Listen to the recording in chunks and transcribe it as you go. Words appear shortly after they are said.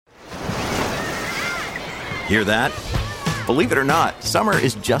Hear that? Believe it or not, summer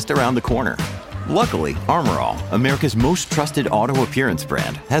is just around the corner. Luckily, Armor All, America's most trusted auto appearance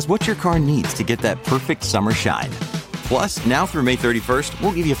brand, has what your car needs to get that perfect summer shine. Plus, now through May 31st,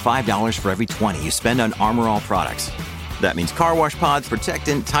 we'll give you $5 for every $20 you spend on Armor All products. That means car wash pods,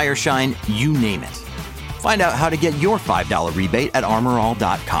 protectant, tire shine, you name it. Find out how to get your $5 rebate at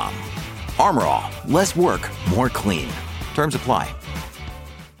armorall.com. Armor All, less work, more clean. Terms apply.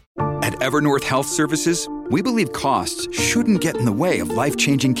 At Evernorth Health Services, we believe costs shouldn't get in the way of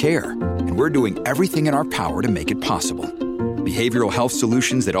life-changing care, and we're doing everything in our power to make it possible. Behavioral health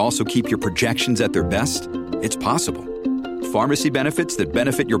solutions that also keep your projections at their best? It's possible. Pharmacy benefits that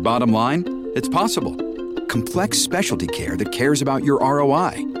benefit your bottom line? It's possible. Complex specialty care that cares about your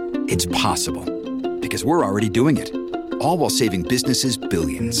ROI? It's possible. Because we're already doing it. All while saving businesses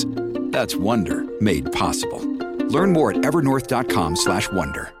billions. That's Wonder made possible. Learn more at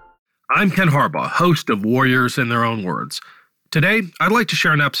evernorth.com/wonder. I'm Ken Harbaugh, host of Warriors in Their Own Words. Today, I'd like to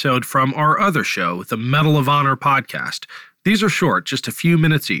share an episode from our other show, the Medal of Honor podcast. These are short, just a few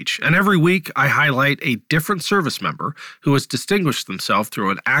minutes each, and every week I highlight a different service member who has distinguished themselves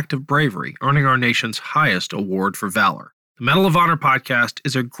through an act of bravery, earning our nation's highest award for valor. The Medal of Honor podcast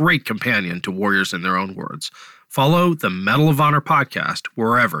is a great companion to Warriors in Their Own Words. Follow the Medal of Honor podcast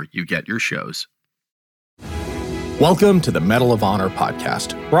wherever you get your shows. Welcome to the Medal of Honor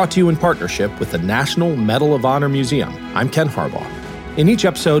podcast, brought to you in partnership with the National Medal of Honor Museum. I'm Ken Harbaugh. In each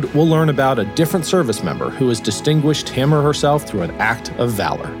episode, we'll learn about a different service member who has distinguished him or herself through an act of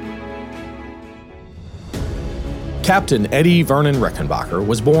valor. Captain Eddie Vernon Rickenbacker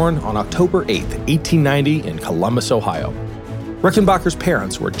was born on October 8, 1890 in Columbus, Ohio. Rickenbacker's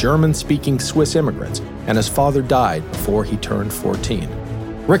parents were German-speaking Swiss immigrants, and his father died before he turned 14.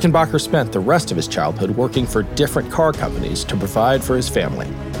 Rickenbacker spent the rest of his childhood working for different car companies to provide for his family.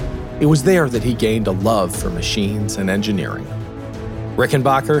 It was there that he gained a love for machines and engineering.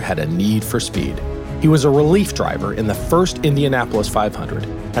 Rickenbacker had a need for speed. He was a relief driver in the first Indianapolis 500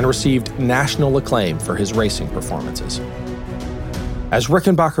 and received national acclaim for his racing performances. As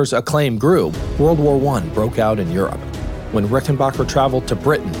Rickenbacker's acclaim grew, World War I broke out in Europe. When Rickenbacker traveled to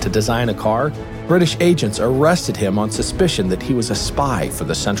Britain to design a car, British agents arrested him on suspicion that he was a spy for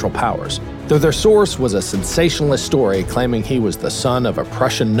the Central Powers. Though their source was a sensationalist story claiming he was the son of a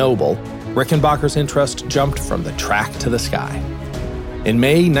Prussian noble, Rickenbacker's interest jumped from the track to the sky. In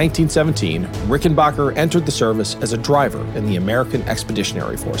May 1917, Rickenbacker entered the service as a driver in the American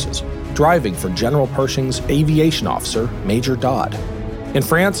Expeditionary Forces, driving for General Pershing's aviation officer, Major Dodd. In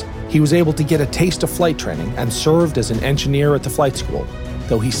France, he was able to get a taste of flight training and served as an engineer at the flight school,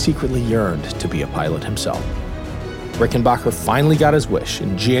 though he secretly yearned to be a pilot himself. Rickenbacker finally got his wish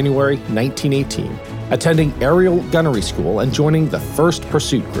in January 1918, attending aerial gunnery school and joining the 1st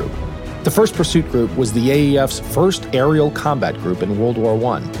Pursuit Group. The 1st Pursuit Group was the AEF's first aerial combat group in World War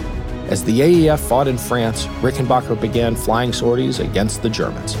I. As the AEF fought in France, Rickenbacker began flying sorties against the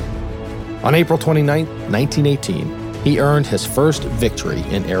Germans. On April 29, 1918, he earned his first victory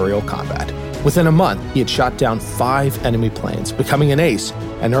in aerial combat. Within a month, he had shot down 5 enemy planes, becoming an ace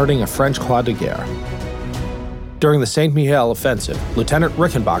and earning a French Croix de Guerre. During the Saint-Mihiel offensive, Lieutenant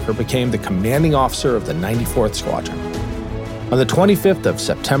Rickenbacker became the commanding officer of the 94th Squadron. On the 25th of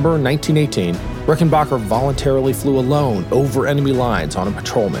September 1918, Rickenbacker voluntarily flew alone over enemy lines on a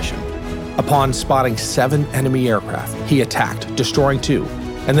patrol mission. Upon spotting 7 enemy aircraft, he attacked, destroying 2,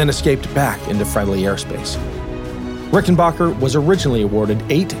 and then escaped back into friendly airspace. Rickenbacker was originally awarded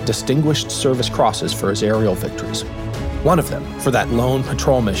 8 Distinguished Service Crosses for his aerial victories. One of them, for that lone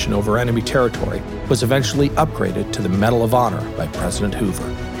patrol mission over enemy territory, was eventually upgraded to the Medal of Honor by President Hoover.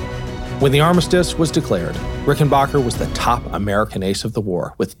 When the armistice was declared, Rickenbacker was the top American ace of the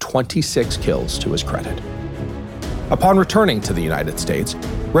war, with 26 kills to his credit. Upon returning to the United States,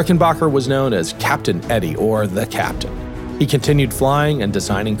 Rickenbacker was known as Captain Eddie, or the Captain. He continued flying and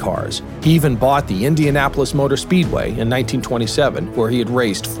designing cars. He even bought the Indianapolis Motor Speedway in 1927, where he had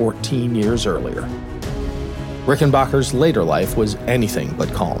raced 14 years earlier. Rickenbacker's later life was anything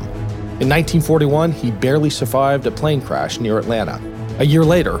but calm. In 1941, he barely survived a plane crash near Atlanta. A year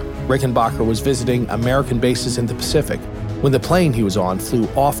later, Rickenbacker was visiting American bases in the Pacific when the plane he was on flew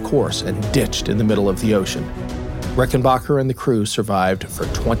off course and ditched in the middle of the ocean. Rickenbacker and the crew survived for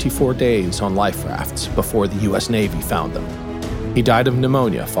 24 days on life rafts before the U.S. Navy found them. He died of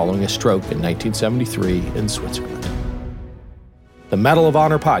pneumonia following a stroke in 1973 in Switzerland. The Medal of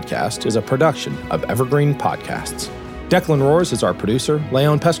Honor podcast is a production of Evergreen Podcasts. Declan Roars is our producer,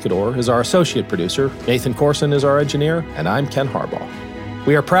 Leon Pescador is our associate producer, Nathan Corson is our engineer, and I'm Ken Harbaugh.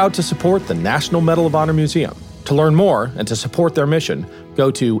 We are proud to support the National Medal of Honor Museum. To learn more and to support their mission,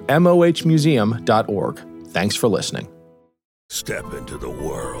 go to mohmuseum.org. Thanks for listening. Step into the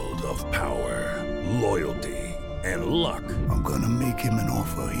world of power, loyalty, and luck. I'm gonna make him an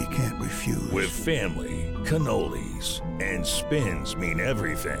offer he can't refuse. With family, cannolis, and spins mean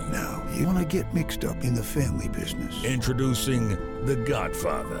everything. Now, you wanna get mixed up in the family business. Introducing The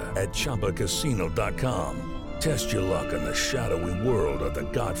Godfather at ChumbaCasino.com. Test your luck in the shadowy world of The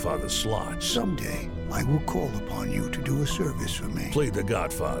Godfather slot. Someday, I will call upon you to do a service for me. Play The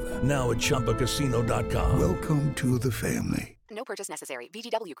Godfather now at ChumbaCasino.com. Welcome to the family. No purchase necessary.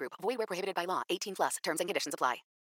 VGW Group. Void where prohibited by law. 18+. Terms and conditions apply.